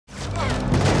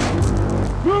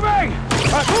Moving!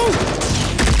 Move!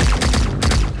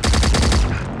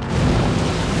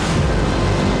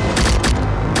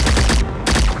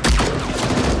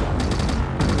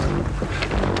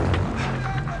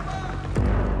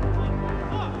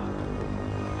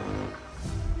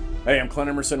 Hey, I'm Clint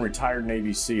Emerson, retired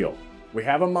Navy SEAL. We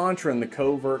have a mantra in the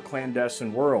covert,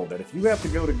 clandestine world that if you have to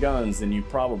go to guns, then you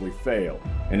probably fail.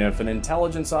 And if an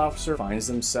intelligence officer finds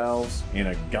themselves in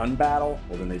a gun battle,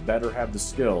 well, then they better have the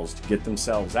skills to get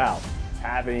themselves out.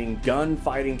 Having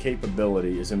gunfighting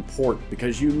capability is important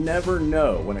because you never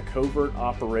know when a covert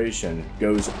operation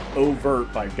goes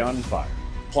overt by gunfire.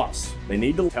 Plus, they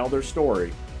need to tell their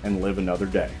story and live another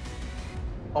day.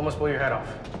 Almost blew your head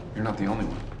off. You're not the only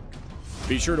one.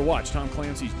 Be sure to watch Tom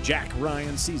Clancy's Jack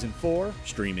Ryan Season 4,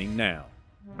 streaming now.